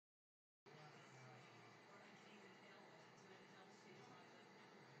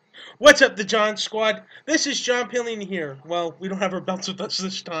What's up, the John Squad? This is John Pillion here. Well, we don't have our belts with us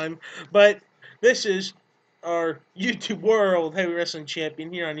this time, but this is our YouTube World Heavy Wrestling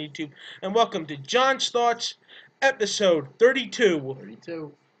Champion here on YouTube. And welcome to John's Thoughts, episode 32.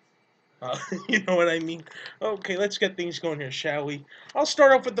 32. Uh, you know what I mean? Okay, let's get things going here, shall we? I'll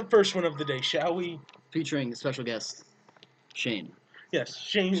start off with the first one of the day, shall we? Featuring special guest Shane. Yes,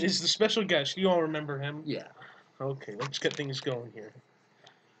 Shane is the special guest. You all remember him? Yeah. Okay, let's get things going here.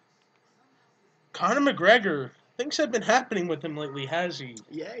 Conor McGregor. Things have been happening with him lately, has he?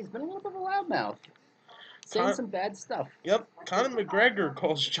 Yeah, he's been a little bit of a loudmouth. Saying some bad stuff. Yep, Conor McGregor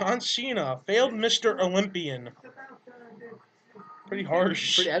calls John Cena a failed Mr. Olympian. Pretty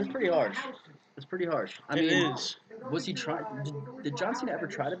harsh. That's pretty harsh. It's pretty harsh. I It mean, is. was he trying? Did John Cena ever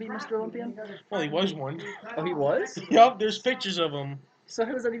try to be Mr. Olympian? Well, he was one. Oh, he was? Yep, there's pictures of him. So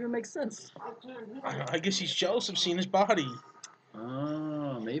how does that even make sense? I guess he's jealous of Cena's body.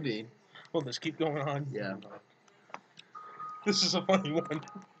 Oh, maybe. Well, let's keep going on. Yeah. This is a funny one.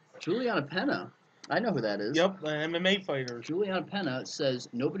 Juliana Pena. I know who that is. Yep, an MMA fighter. Juliana Pena says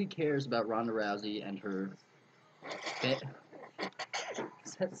nobody cares about Ronda Rousey and her.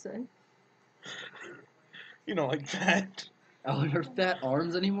 What's that say? You know, like that. Oh, and her fat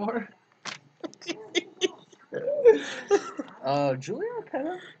arms anymore? Juliana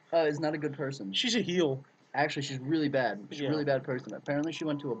Pena is not a good person. She's a heel. Actually, she's really bad. She's a really bad person. Apparently, she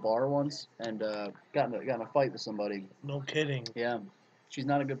went to a bar once and got in a fight with somebody. No kidding. Yeah, she's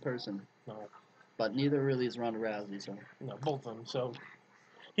not a good person. No. But neither really is Ronda Rousey. So. No, both of them. So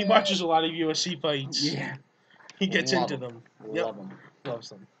he watches a lot of UFC fights. Yeah. He gets Love into them. them. Yep. Love them. Loves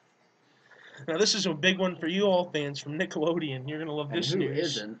them. Now this is a big one for you all fans from Nickelodeon. You're gonna love And this who news.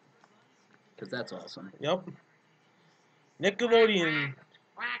 isn't? Because that's awesome. Yep. Nickelodeon.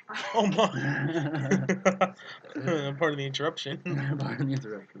 Oh my. Pardon the interruption. Pardon the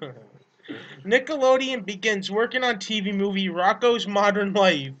interruption. Nickelodeon begins working on TV movie Rocko's Modern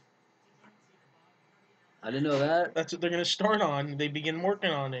Life. I didn't know that. That's what they're gonna start on. They begin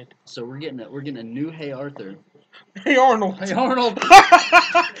working on it. So we're getting a new Hey Arthur. Hey Arnold. Hey Arnold.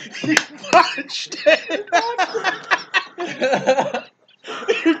 You botched it.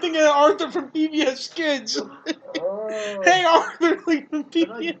 You're thinking of Arthur from PBS Kids. Oh. Hey Arthur, like from And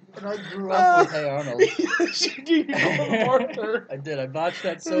PBS. I grew up with Hey Arnold. Yes, you do. You know Arthur. I did. I botched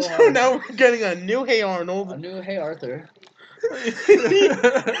that so So hard. now we're getting a new Hey A Arnold. new Hey Arthur.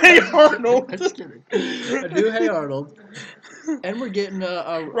 Hey Arnold. Just kidding. A new Hey Arnold. And we're getting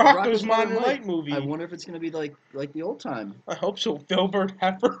a Rocco's Modern Life movie. I wonder if it's gonna be like the old time. I hope so. Filbert,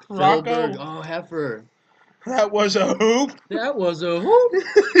 Heifer, Filbert. Rocco. Oh, Heifer. That was a hoop. That was a hoop.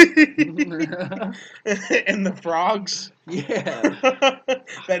 And the frogs. Yeah.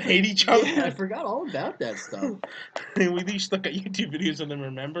 That hate each other. Yeah, I forgot all about that stuff. We used to look at YouTube videos of them,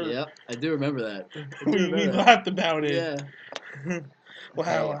 remember? Yep, I do remember that. We laughed about it. Yeah. Wow.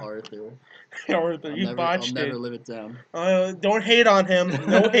 Hey, Arthur. Hey, Arthur, you botched I'll never it. live it down. Don't hate on him.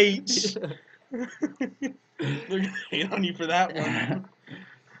 No hates. They're gonna hate on you for that one.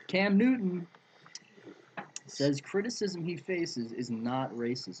 Cam Newton says criticism he faces is not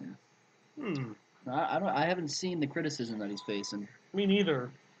racism. I haven't seen the criticism that he's facing, Me neither.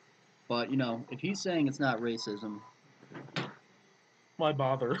 but if he's saying it's not racism, Why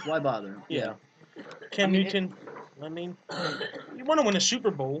bother? why bother? Yeah. Cam Newton. You want to win a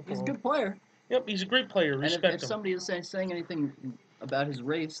Super Bowl. He's a good player. Yep, he's a great player. And Respect if him. somebody is saying anything about his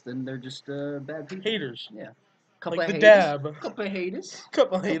race, then they're just bad people. Haters. Yeah. Like the dab. Couple of haters.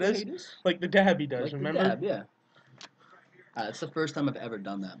 Couple haters. Like the dab he does, Like remember? the dab, yeah. It's the first time I've ever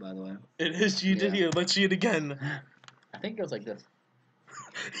done that, by the way. It is. You did Yeah. here. Let's see it again. I think it goes like this.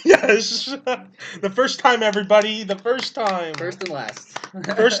 Yes. The first time, everybody. The first time. First and last.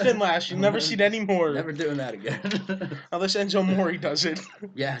 First and last. You'll never see it anymore. Never doing that again. Unless Enzo Mori does it.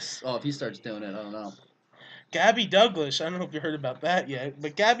 Yes. Oh, if he starts doing it, I don't know. Gabby Douglas. I don't know if you heard about that yet,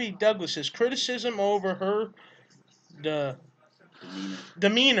 but Gabby Douglas says criticism over her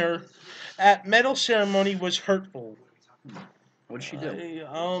demeanor at medal ceremony was hurtful. What did she do?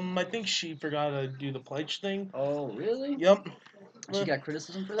 I think she forgot to do the pledge thing. Oh, really? Yep. She got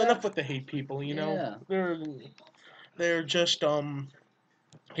criticism for that? Enough with the hate people, you know. Yeah. They're just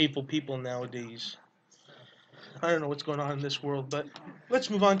hateful people nowadays. I don't know what's going on in this world, but let's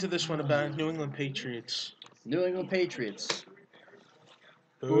move on to this one about New England Patriots. New England Patriots.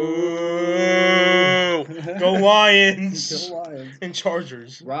 Ooh. Go Lions! Go Lions. And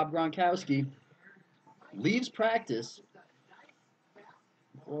Chargers. Rob Gronkowski leaves practice.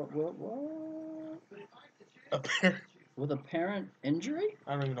 What? With apparent injury?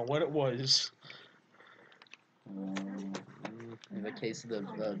 I don't even know what it was. In the case of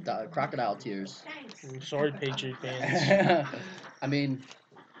the crocodile tears. I'm sorry, Patriot fans. I mean,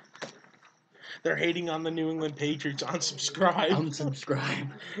 they're hating on the New England Patriots. Unsubscribe. unsubscribe.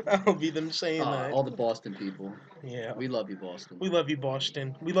 That'll be them saying that. All the Boston people. Yeah. We love you, Boston. We love you,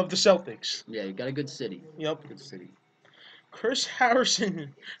 Boston. We love the Celtics. Yeah, you got a good city. Yep. Good city. Chris Harris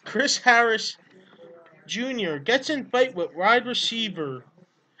Jr. gets in fight with wide receiver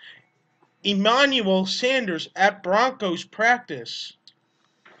Emmanuel Sanders at Broncos practice.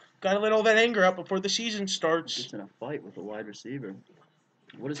 Gotta let all that anger out before the season starts. Gets in a fight with a wide receiver.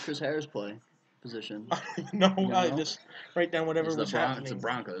 What does Chris Harris play? Position? I don't even know. I just write down whatever was happening. It's the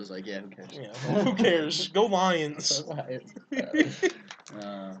Broncos. Like, yeah, who cares? Yeah, who cares? Go Lions.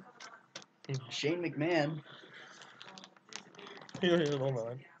 Shane McMahon. Hold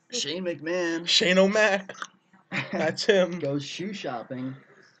on. Shane McMahon. Shane O'Mac. That's him. Goes shoe shopping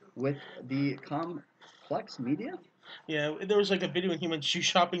with the Complex Media. Yeah, there was like a video when he went shoe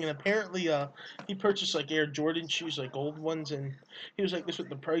shopping, and apparently he purchased like Air Jordan shoes, like old ones, and he was like, "This with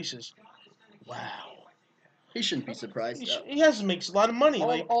the prices." Wow. He shouldn't be surprised. He makes a lot of money.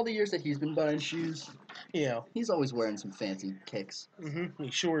 All the years that he's been buying shoes. Yeah. He's always wearing some fancy kicks. He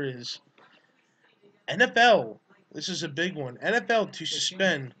sure is. NFL. This is a big one. NFL to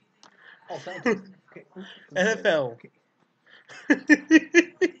suspend. Oh, thank you. NFL.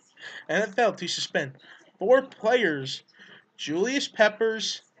 NFL to suspend 4 players: Julius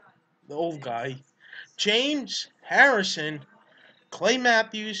Peppers, the old guy, James Harrison, Clay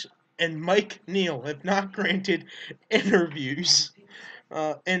Matthews, and Mike Neal have not granted interviews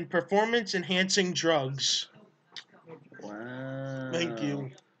and performance-enhancing drugs. Wow. Thank you.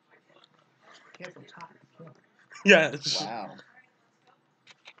 Yes. Wow.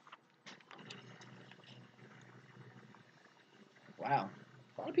 Wow.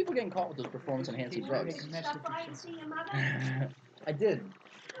 A lot of people getting caught with those performance-enhancing drugs. I did.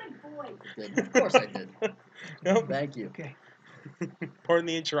 Of course I did. Yep. Thank you. Okay. Pardon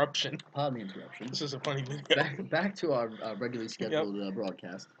the interruption. Pardon the interruption. This is a funny video. Back to our regularly scheduled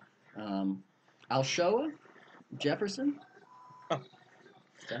broadcast. Alshoa Jefferson. Oh.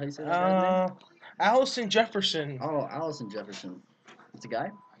 Is that how you say that guy's name? Allison Jefferson. Oh, Allison Jefferson. It's a guy?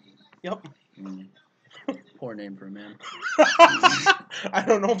 Yep. Poor name for a man. I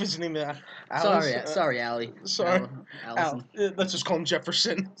don't know if his name is Sorry, Allie. Sorry. Allison. Let's just call him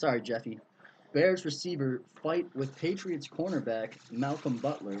Jefferson. Sorry, Jeffy. Bears receiver fight with Patriots cornerback Malcolm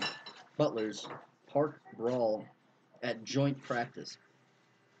Butler's park brawl at joint practice.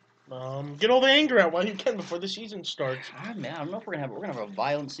 Get all the anger out while you can before the season starts. Man, I don't know if we're gonna have a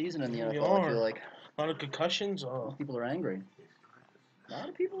violent season in the We NFL. I are. feel like A lot of concussions. people are angry. A lot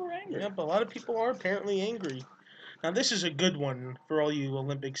of people are angry. Yeah, but a lot of people are apparently angry. Now this is a good one for all you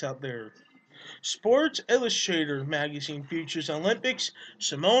Olympics out there. Sports Illustrated magazine features Olympics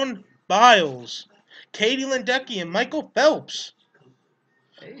Simone Biles, Katie Ledecky, and Michael Phelps.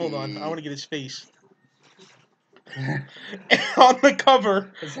 Hey. Hold on, I want to get his face. On the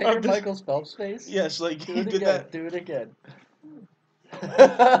cover. Is that your Michael Phelps face? Yes, like Do he it did again. that. Do it again.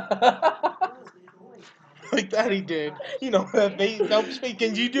 Like that he did. You know, that Phelps face.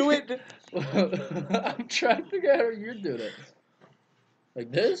 Can you do it? I'm trying to figure out how you're doing it.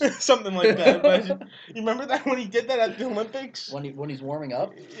 Like this? Something like that. But you remember that when he did that at the Olympics? When he's warming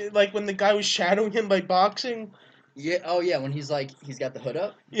up? Like when the guy was shadowing him by boxing? Yeah. Oh yeah. When he's got the hood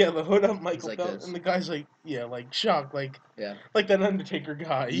up. Yeah, the hood up, Michael like Phelps, this. and the guy's like, yeah, like shocked, like that Undertaker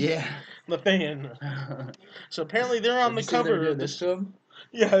guy. Yeah. The fan. So apparently they're on the cover of this. To him?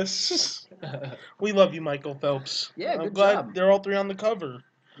 Yes. We love you, Michael Phelps. Yeah, I'm good glad job. they're all 3 on the cover.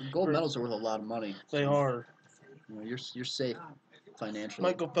 Gold medals are worth a lot of money. They are. You know, you're safe financially.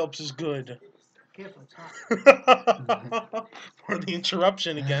 Michael Phelps is good. Careful, it's hot. For the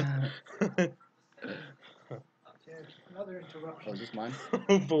interruption again. There's another interruption. Oh, is this mine?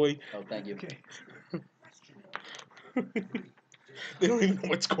 Oh boy. Oh, thank you. Okay. They don't even know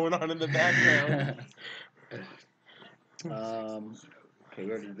what's going on in the background. Okay,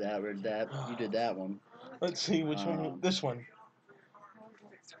 where did that? You did that one. Let's see which one. This one.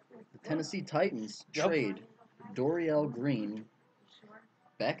 The Tennessee Titans Yep. trade Dorial Green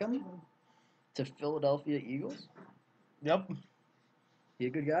Beckham to Philadelphia Eagles. Yep. He a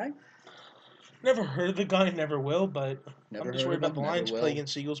good guy? Never heard of the guy, never will, but Never I'm just heard worried of about the him, never Lions will. playing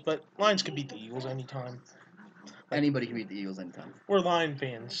against the Eagles, but Lions could beat the Eagles anytime. Anybody can beat the Eagles anytime. We're Lion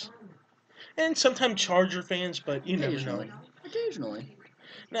fans. And sometimes Charger fans, but you never know. Occasionally.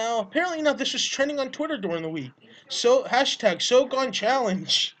 Now, apparently now this was trending on Twitter during the week. So, hashtag SoGone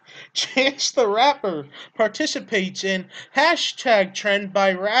Challenge. Chance the Rapper participates in hashtag trend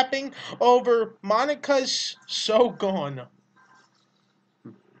by rapping over Monica's So Gone.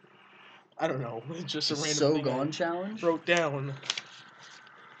 I don't know. It's just a The random So thing Gone I challenge? wrote down.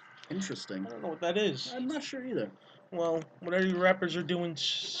 Interesting. I don't know what that is. I'm not sure either. Well, whatever you rappers are doing,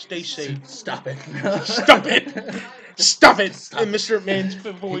 stay safe. Stop it. Stop it! Stop it! Stop In it. Mr. Man's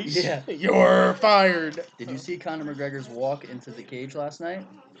voice. Yeah. You're fired. Did you see Conor McGregor's walk into the cage last night?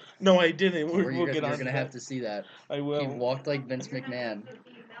 No, I didn't. We'll get You're on gonna to have that. to see that. I He will. walked like Vince McMahon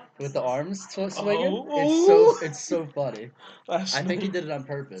with the arms swinging. Oh. It's so funny. Last I think he night. did it on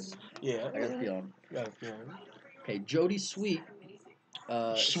purpose. Yeah. I got a feeling. Got a feeling. Okay, Jody Sweeten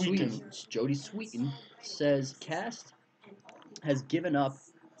says Cast has given up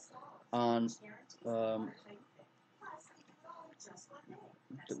on um,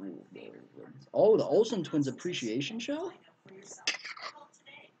 the Olsen Twins appreciation show.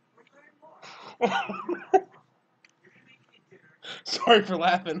 Sorry for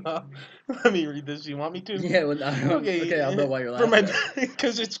laughing. Let me read this. You want me to? Yeah, well, okay, I'll know why you're For laughing.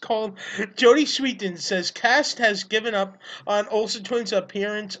 because it's called Jody Sweeten says Cast has given up on Olsen Twins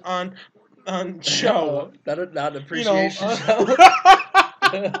appearance on show. Not an You know, appreciation show.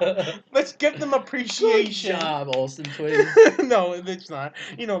 let's give them appreciation. Good job, Olsen Twins. No, it's not.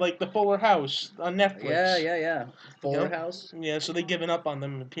 You know, like the Fuller House on Netflix. Yeah. Fuller Yep. House. Yeah, so they've given up on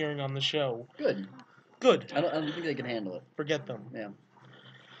them appearing on the show. Good. Good. I don't think they can handle it. Forget them. Yeah.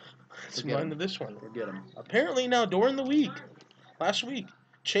 Let's Forget move on 'em. to this one. Forget them. Apparently now during the week, last week,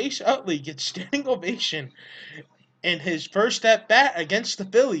 Chase Utley gets standing ovation in his first at bat against the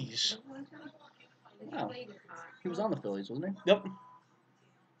Phillies. Wow. He was on the Phillies, wasn't he? Yep.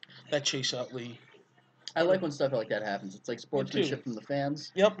 That Chase Utley. I like when stuff like that happens. It's like sportsmanship from the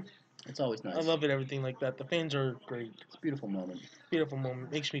fans. Yep. It's always nice. I love it, everything like that. The fans are great. It's a beautiful moment. Beautiful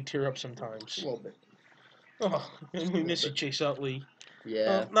moment. Makes me tear up sometimes. A little bit. Oh, we miss you, Chase Utley.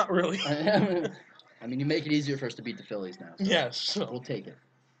 Yeah. Not really. I mean, you make it easier for us to beat the Phillies now. So Yes. we'll take it.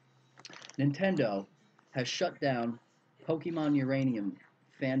 Nintendo has shut down Pokemon Uranium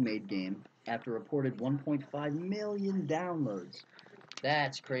fan-made game after reported 1.5 million downloads.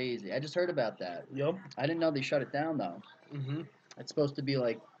 That's crazy. I just heard about that. Yep. I didn't know they shut it down though. Mm-hmm. It's supposed to be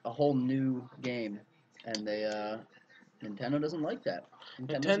like a whole new game, and Nintendo doesn't like that.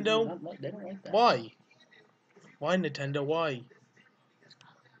 Nintendo? They don't like that. Why? Why Nintendo? Why?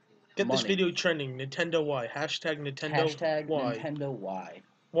 Get this Money. video trending. Nintendo why? Hashtag Nintendo why? Nintendo why?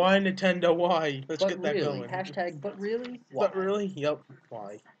 Why Nintendo why? Let's get that really, going. Hashtag but really? Why? But really? Yep.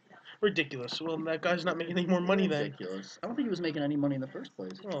 Why? Ridiculous. Well, that guy's not making any more money then. Ridiculous. I don't think he was making any money in the first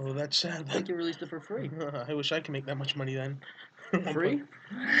place. Oh, that's sad. I think he released it for free. I wish I could make that much money then. Free?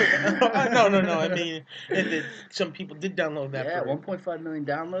 No. I mean, some people did download that. Yeah, for 1.5 million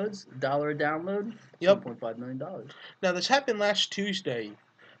downloads. $1 a download. Yep. $1.5 million. Now, this happened last Tuesday.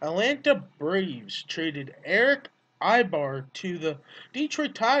 Atlanta Braves traded Eric Ibar to the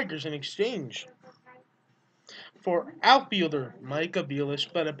Detroit Tigers in exchange for outfielder Mike Aviles,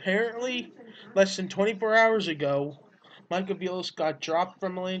 but apparently less than 24 hours ago, Mike Aviles got dropped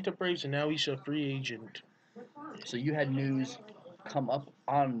from Atlanta Braves and now he's a free agent. So you had news come up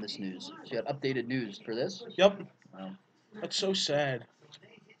on this news. So you had updated news for this? Yep. Wow. That's so sad.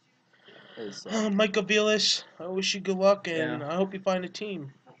 That is sad. Mike Aviles, I wish you good luck and Yeah. I hope you find a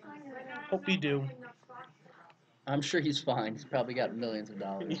team. Hope you do. I'm sure he's fine. He's probably got millions of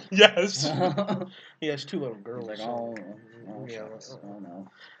dollars. Yes. He's He has 2 little girls. like, so- yeah. shucks. Oh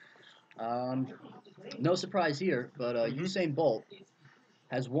no. No surprise here, but Usain Bolt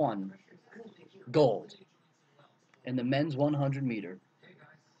has won gold in the men's 100 meter.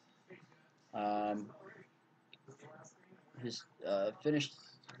 His finished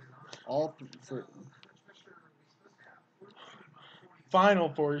all for Final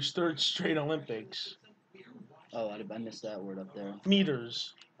for his 3rd straight Olympics. Oh, I missed that word up there.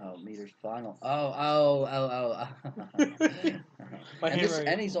 Meters. Oh, meters final. Oh. My and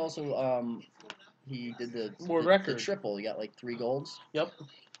handwriting. he's also he did the record. the triple. He got like 3 golds. Yep.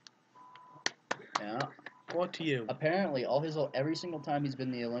 Yeah. What to you? Apparently, every single time he's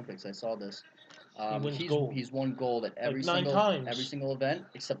been in the Olympics, I saw this. Wins gold. He's won gold at every 9 single times. every single event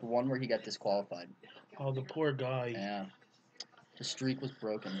except one where he got disqualified. Oh, the poor guy. Yeah. The streak was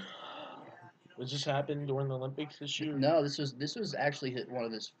broken. Was this happen during the Olympics this year? No, this was actually one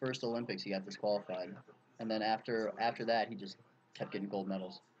of his first Olympics. He got disqualified, and then after that, he just kept getting gold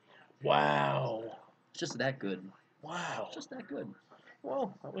medals. Wow. It's just that good. Wow. It's just that good.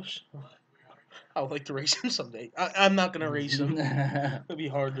 Well, I would like to race him someday. I'm not gonna race him. It'd be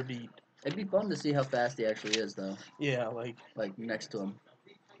hard to beat. It'd be fun to see how fast he actually is, though. Yeah, like Next to him.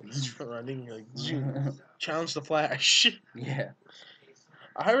 running, like zoom. Challenge the Flash. Yeah.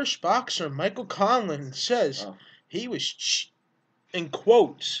 Irish boxer Michael Conlan says Oh. he was in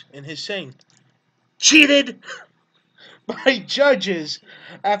quotes in his saying, cheated by judges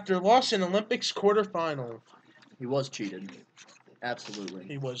after loss in Olympics quarterfinal. He was cheated. Absolutely.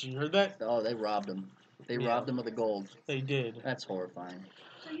 He was. You heard that? Oh, they robbed him. They Yeah. robbed him of the gold. They did. That's horrifying.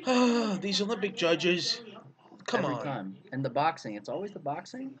 These Olympic judges. Come Every on. time. And the boxing, it's always the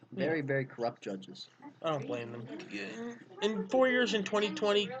boxing. Very, very corrupt judges. I don't blame them. In 4 years in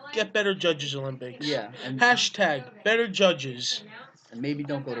 2020, get better judges Olympics. Yeah, and Hashtag better judges. maybe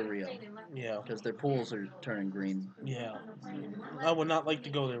don't go to Rio Yeah. because their pools are turning green. Yeah. I would not like to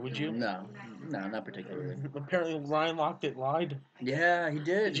go there, would you? No, not particularly. Apparently Ryan Lochte lied. Yeah, he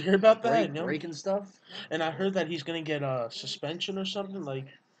did. Did you hear about that? No? Breaking stuff. And I heard that he's going to get a suspension or something. Like,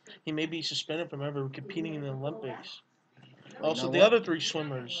 he may be suspended from ever competing in the Olympics. Also, know the what? other 3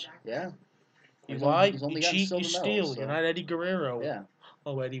 swimmers. Yeah. You He's lie, only you gotten cheat, silver you medals, steal. so- You're not Eddie Guerrero. Yeah.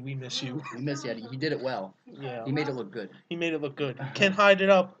 Oh, Eddie, we miss you. We miss Eddie. He did it well. Yeah. He made it look good. He made it look good. You can't hide it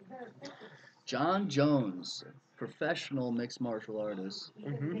up. John Jones, professional mixed martial artist,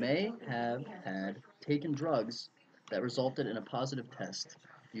 Hmm. may have had taken drugs that resulted in a positive test,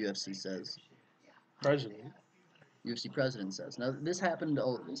 UFC says. President. UFC president says. Now this happened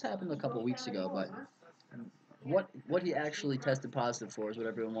a couple weeks ago, but what he actually tested positive for is what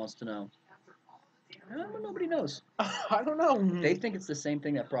everyone wants to know. Nobody knows. I don't know. They think it's the same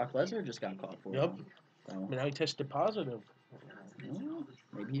thing that Brock Lesnar just got caught for. Yep. So, But now he tested positive. well,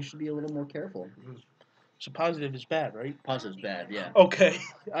 maybe he should be a little more careful. So positive is bad, right? Positive's bad, yeah. Okay.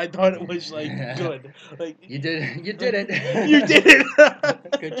 I thought it was like good. Like You did it. You did it. You did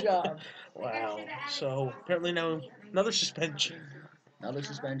it. Good job. Wow. So apparently now another suspension. Another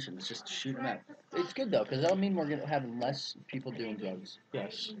suspension. It's just shoot him out. It's good though, because that'll mean we're gonna have less people doing drugs.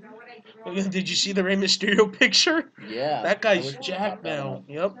 Yes. Did you see the Rey Mysterio picture? Yeah. That I guy's wish we jacked popped that now. up.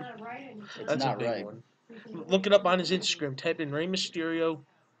 Yep. It's That's a not big right. one. Look it up on his Instagram. Type in Rey Mysterio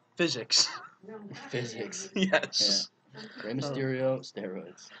physics. Physics. Yes. Rey Mysterio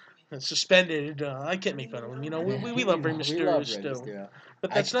steroids. Suspended. I can't make fun of him. You know, we love Rey We Mysterio love Rey still. Mysterio.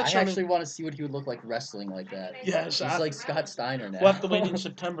 But that's not I something. actually want to see what he would look like wrestling like that. Yes. He's like Scott Steiner now. We'll have to wait in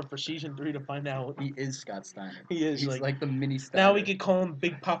September for season 3 to find out. He is Scott Steiner. He is. He's like the mini Steiner. Now we could call him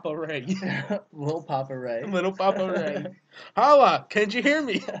Big Papa Ray. Little Papa Ray. Little Papa Ray. Holla! Can't you hear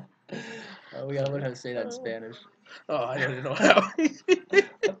me? Oh, we gotta learn how to say that in Spanish. Oh, I don't even know how.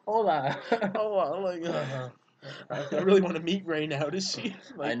 Hola. Oh, I'm like, I really want to meet Ray now to see.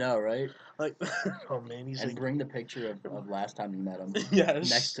 I know, right? Like, oh man, he's And like, bring the picture of last time you met him yes.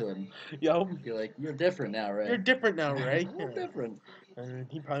 next to him. Yo, You're like, you're different now, Ray. you're different now, Ray. You're different. And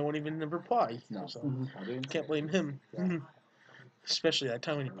he probably won't even reply. No. So Probably. can't blame him. Yeah. Especially that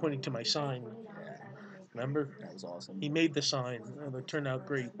time when he pointed to my sign. Yeah, Remember? that was awesome. He made the sign. Oh, it turned out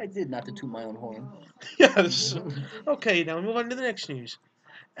great. I did not to toot my own horn. Yes. Okay, now we move on to the next news.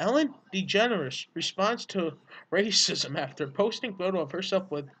 Ellen DeGeneres responds to racism after posting photo of herself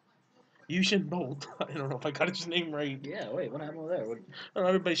with Usain Bolt. I don't know if I got his name right. Yeah, wait, what happened over there? What, And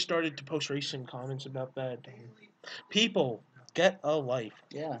everybody started to post racist comments about that. People, get a life.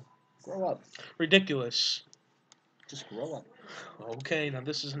 yeah, grow up. Ridiculous. Just grow up. Okay, now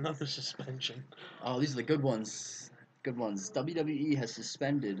this is another suspension. Oh, these are the good ones. Good ones. WWE has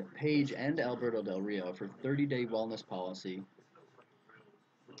suspended Paige and Alberto Del Rio for 30-day wellness policy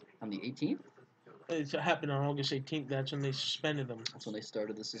on the 18th. It happened on August 18th. That's when they suspended them. That's when they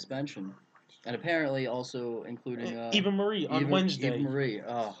started the suspension. And apparently also including Eva Marie on Wednesday. Eva Marie.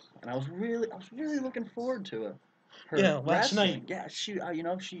 Oh, and I was really looking forward to it. Her Yeah, last wrestling. night. Yeah, she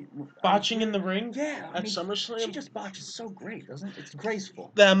she Botching in the ring Yeah, I at mean, SummerSlam. she just botches so great, doesn't it? It's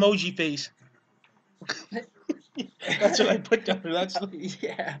graceful. The emoji face. That's what I put down there. That's the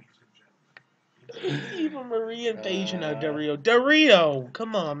Yeah. Eva Marie and Paige and now Dario. Dario!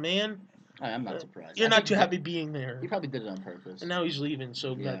 Come on, man. I'm not surprised. You're I not think too happy being there. He probably did it on purpose. And now he's leaving,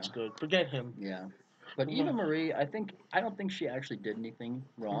 so Yeah. that's good. Forget him. Yeah. But Well, Eva Marie, I don't think she actually did anything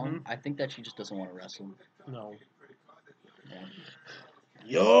wrong. Mhm. I think that she just doesn't want to wrestle. No. Yeah.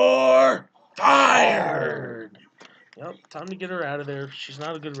 You're fired! Yep, time to get her out of there. She's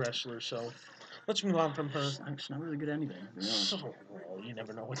not a good wrestler, so let's move on from her. She's not really good at anything. To be honest. So, you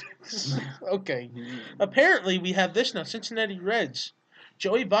never know what it is. Okay. Apparently, we have this now. Cincinnati Reds.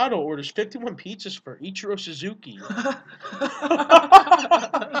 Joey Votto orders 51 pizzas for Ichiro Suzuki.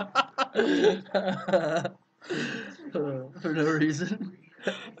 For no reason.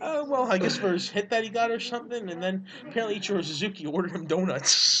 Well, I guess for his hit that he got or something, and then apparently Ichiro Suzuki ordered him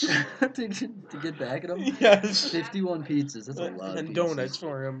donuts. to get back at him. Yes. 51 pizzas. That's a lot. And of pizzas. donuts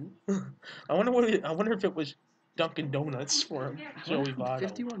for him. I wonder if it was Dunkin' Donuts for him. Joey Votto.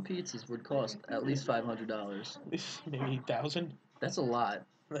 51 pizzas would cost at least $500. Maybe 8,000. That's a lot.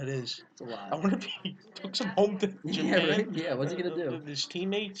 That is. That's a I lot. wonder if he took some home to Yeah, Japan. right? Yeah, what's he gonna do? With his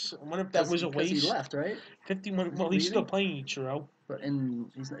teammates. I wonder if that was a Because he waste. left, right? 51. Is Well, he he's still leaving? playing Ichiro. But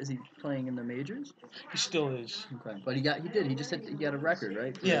is he playing in the majors? He still is. Okay, but he got a record,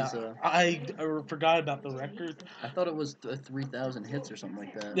 right? For Yeah, his, I forgot about the record. I thought it was 3,000 hits or something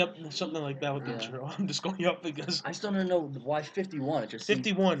like that. Yep, something like that with Yeah. Ichiro. I'm just going up because I just don't know why 51. It just seems.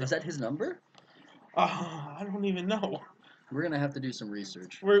 51. Is that his number? I don't even know. We're gonna have to do some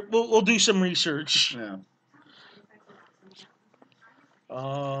research. We'll do some research. Yeah.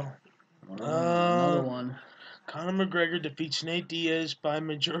 Uh, Another one. Conor McGregor defeats Nate Diaz by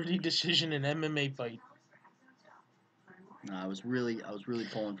majority decision in MMA fight. No, I was really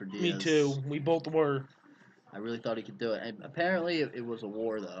pulling for Diaz. Me too. We both were. I really thought he could do it. And apparently, it was a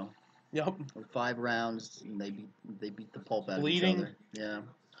war though. Yep. 5 rounds, and they beat the pulp out Bleeding. of each other.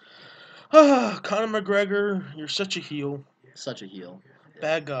 Yeah. Conor McGregor, you're such a heel. Such a heel.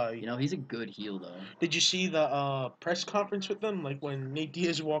 Bad guy. You know, he's a good heel though. Did you see the press conference with them? Like when Nate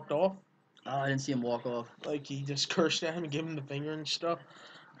Diaz walked off? Oh, I didn't see him walk off. Like he just cursed at him and gave him the finger and stuff.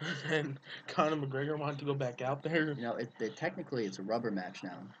 And Conor McGregor wanted to go back out there. You know, technically it's a rubber match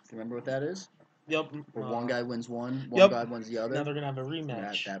now. Do you remember what that is? Yep. Where one guy wins one Yep. guy wins the other. Now they're gonna have a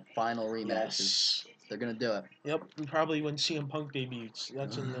rematch. That final rematch is Yes. they're gonna do it. Yep. And probably when CM Punk debuts,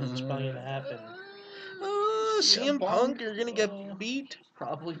 that's when it's probably gonna happen. CM CM Punk, you're gonna get beat.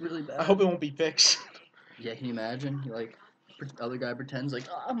 Probably really bad. I hope it won't be fixed. Yeah, can you imagine? Like, other guy pretends like,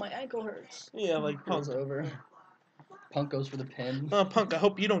 oh, my ankle hurts. Yeah, like Punk. Goes over. Punk goes for the pin. Punk, I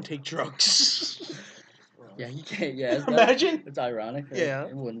hope you don't take drugs. Yeah, he can't. Yeah, Imagine. It's ironic. Right? Yeah.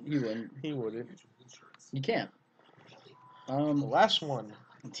 He wouldn't. He wouldn't. You can't. The last one.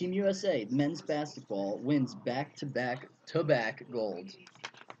 Team USA men's basketball wins back-to-back gold.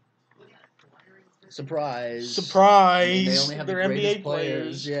 Surprise! Surprise! I mean, they only have They're the greatest NBA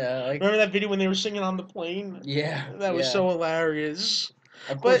players. Yeah. Like, Remember that video when they were singing on the plane? yeah. That was yeah. so hilarious.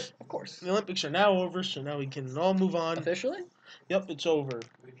 Of But- course. The Olympics are now over, so now we can all move on. Officially? Yep, it's over.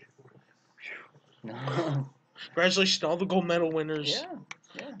 No. Congratulations to all the gold medal winners.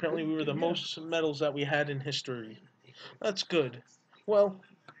 Yeah. Apparently, we were the most medals that we had in history. That's good. Well,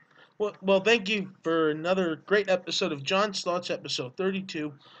 thank you for another great episode of John's Thoughts, episode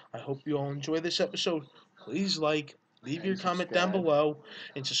 32. I hope you all enjoy this episode. Please leave And your comment down subscribe. below,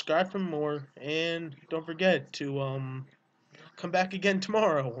 and subscribe for more. And don't forget to come back again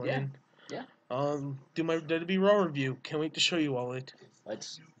tomorrow. Yeah. And, Yeah. do my WWE Raw review. Can't wait to show you all it.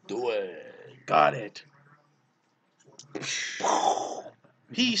 Let's do it. Got it.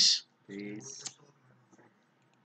 Peace. Peace.